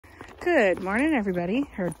Good morning, everybody,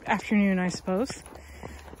 or afternoon, I suppose.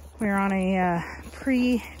 We're on a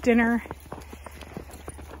pre-dinner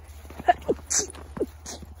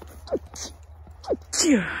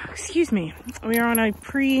excuse me. We are on a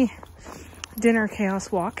pre-dinner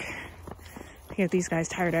chaos walk to get these guys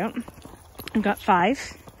tired out. We've got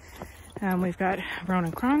 5. We've got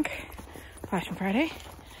Ronan Kronk, Fashion Friday,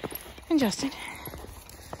 and Justin.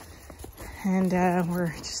 And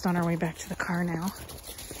we're just on our way back to the car now.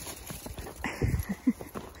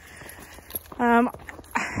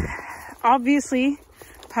 Obviously,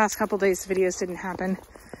 past couple days the videos didn't happen.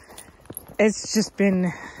 It's just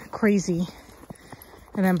been crazy.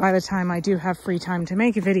 And then by the time I do have free time to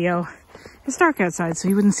make a video, it's dark outside, so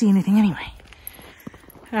you wouldn't see anything anyway.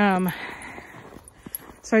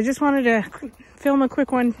 So I just wanted to film a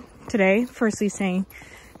quick one today. Firstly saying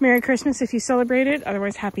Merry Christmas if you celebrate it,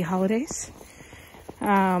 otherwise Happy Holidays.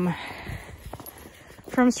 From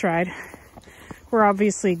Stride. We're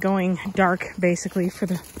obviously going dark basically for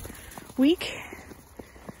the week.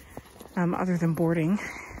 Other than boarding,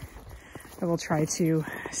 I will try to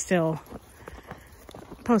still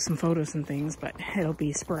post some photos and things, but it'll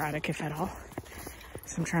be sporadic if at all.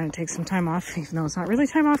 So I'm trying to take some time off, even though it's not really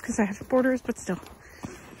time off because I have boarders, but still.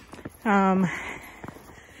 And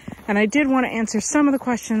I did want to answer some of the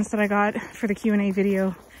questions that I got for the Q&A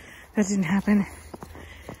video. That didn't happen.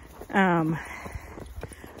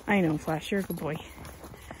 I know, Flash, you're a good boy.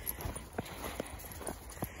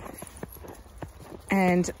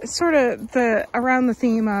 And sort of around the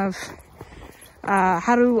theme of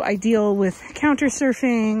how do I deal with counter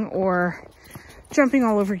surfing or jumping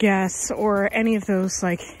all over guests or any of those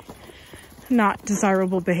like not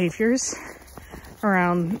desirable behaviors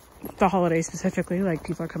around the holiday specifically, like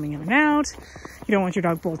people are coming in and out. You don't want your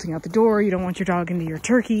dog bolting out the door. You don't want your dog into your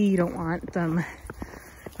turkey. You don't want them,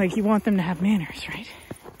 like, you want them to have manners, right?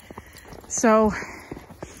 So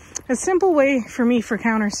a simple way for me for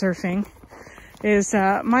counter surfing is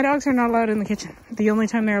my dogs are not allowed in the kitchen. The only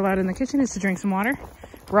time they're allowed in the kitchen is to drink some water.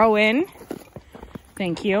 Rowan,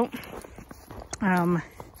 thank you. And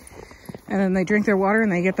then they drink their water and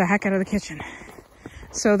they get the heck out of the kitchen.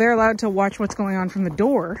 So they're allowed to watch what's going on from the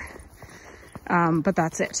door, but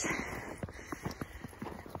that's it.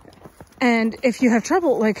 And if you have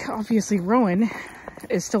trouble, like obviously Rowan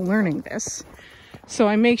is still learning this. So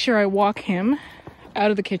I make sure I walk him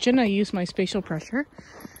out of the kitchen. I use my spatial pressure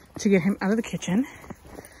to get him out of the kitchen.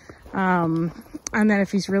 And then if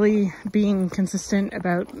he's really being consistent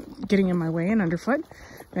about getting in my way and underfoot,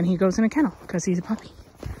 then he goes in a kennel because he's a puppy.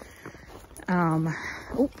 And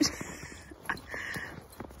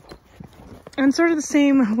sort of the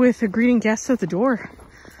same with greeting guests at the door.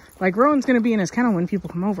 Like Rowan's going to be in his kennel when people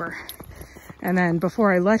come over. And then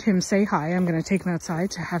before I let him say hi, I'm going to take him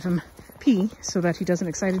outside to have him pee so that he doesn't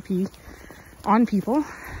excited pee on people.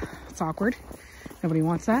 It's awkward. Nobody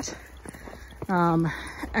wants that. And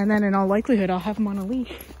then in all likelihood, I'll have him on a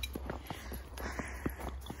leash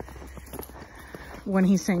when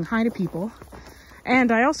he's saying hi to people.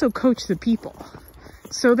 And I also coach the people.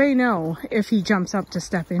 So they know if he jumps up to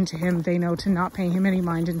step into him, they know to not pay him any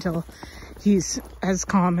mind until he's as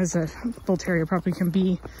calm as a bull terrier probably can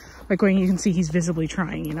be. Like when you can see he's visibly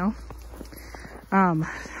trying, you know?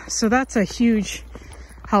 So that's a huge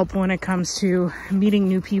help when it comes to meeting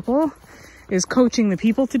new people, is coaching the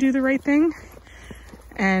people to do the right thing.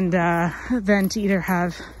 And then to either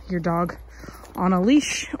have your dog on a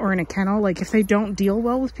leash or in a kennel. Like if they don't deal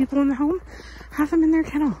well with people in the home, have them in their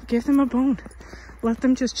kennel. Give them a bone. Let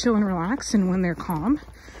them just chill and relax. And when they're calm,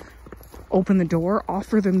 open the door,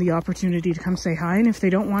 offer them the opportunity to come say hi. And if they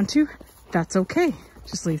don't want to, that's okay.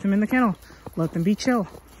 Just leave them in the kennel. Let them be chill.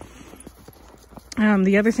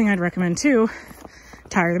 The other thing I'd recommend too,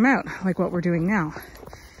 tire them out, like what we're doing now.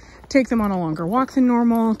 Take them on a longer walk than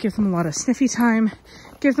normal, give them a lot of sniffy time,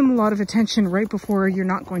 give them a lot of attention right before you're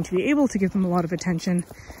not going to be able to give them a lot of attention.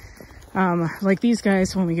 Like these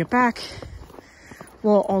guys, when we get back,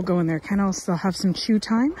 we'll all go in their kennels. They'll have some chew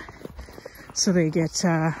time. So they get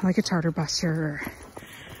like a tartar buster or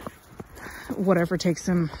whatever takes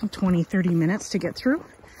them 20, 30 minutes to get through.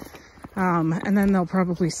 And then they'll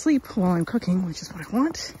probably sleep while I'm cooking, which is what I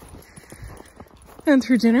want. And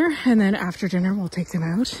through dinner, and then after dinner, we'll take them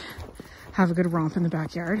out, have a good romp in the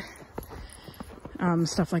backyard,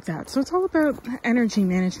 stuff like that. So it's all about energy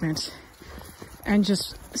management and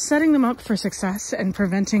just setting them up for success and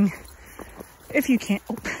preventing, if you can,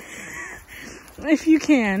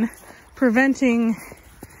 preventing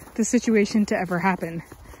the situation to ever happen.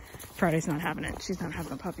 Friday's not having it. She's not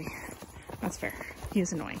having a puppy. That's fair. He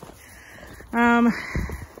is annoying.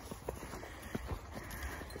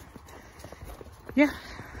 Yeah.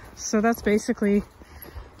 so that's basically,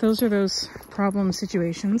 those are those problem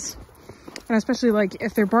situations. And especially like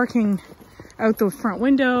if they're barking out the front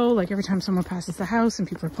window, like every time someone passes the house and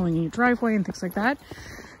people are pulling in your driveway and things like that,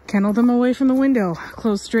 kennel them away from the window,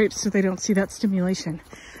 close drapes so they don't see that stimulation.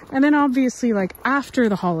 And then obviously, like after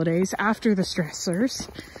the holidays, after the stressors,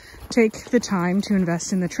 take the time to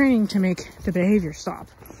invest in the training to make the behavior stop.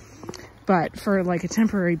 But for like a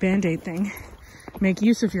temporary band-aid thing, make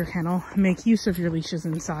use of your kennel, make use of your leashes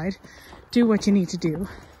inside, do what you need to do.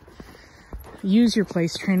 Use your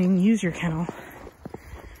place training, use your kennel,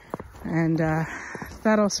 and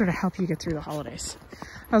that'll sort of help you get through the holidays.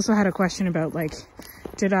 I also had a question about, like,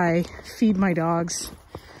 did I feed my dogs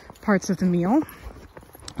parts of the meal?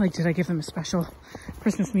 Like, did I give them a special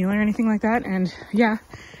Christmas meal or anything like that? And yeah,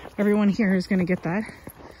 everyone here is going to get that.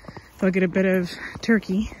 They'll get a bit of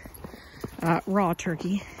turkey, raw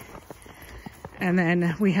turkey. And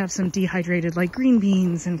then we have some dehydrated, like, green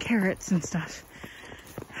beans and carrots and stuff.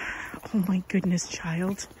 Oh my goodness,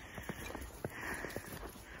 child.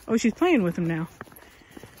 Oh, she's playing with him now.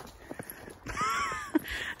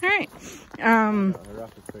 All right.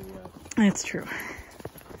 That's true.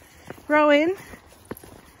 Rowan,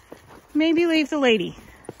 maybe leave the lady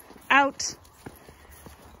out.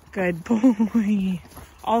 Good boy.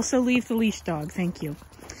 Also leave the leash dog. Thank you.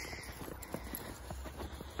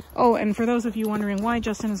 Oh, and for those of you wondering why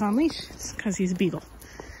Justin is on leash, it's because he's a beagle.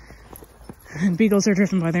 And beagles are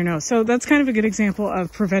driven by their nose. So that's kind of a good example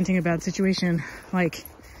of preventing a bad situation. Like,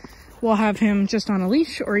 we'll have him just on a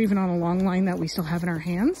leash or even on a long line that we still have in our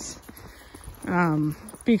hands.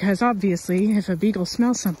 Because obviously, if a beagle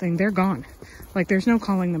smells something, they're gone. Like, there's no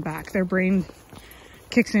calling them back. Their brain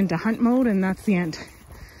kicks into hunt mode and that's the end.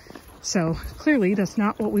 So clearly, that's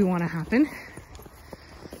not what we want to happen.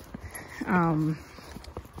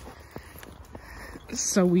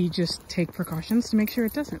 So we just take precautions to make sure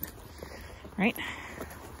it doesn't. Right?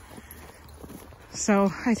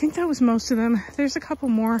 So I think that was most of them. There's a couple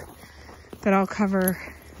more that I'll cover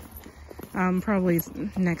probably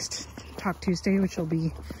next Talk Tuesday, which will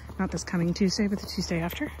be not this coming Tuesday, but the Tuesday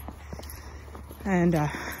after. And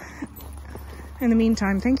in the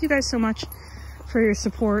meantime, thank you guys so much for your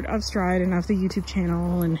support of Stride and of the YouTube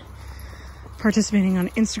channel and participating on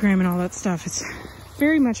Instagram and all that stuff. It's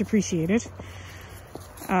very much appreciated.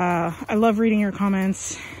 I love reading your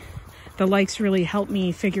comments. The likes really help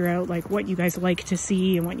me figure out like what you guys like to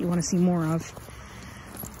see and what you want to see more of.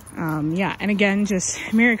 Yeah, and again,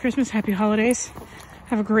 just Merry Christmas, Happy Holidays.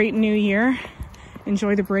 Have a great New Year.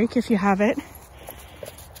 Enjoy the break if you have it.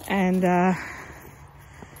 And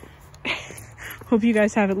hope you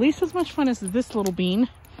guys have at least as much fun as this little bean.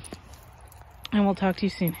 And we'll talk to you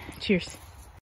soon. Cheers.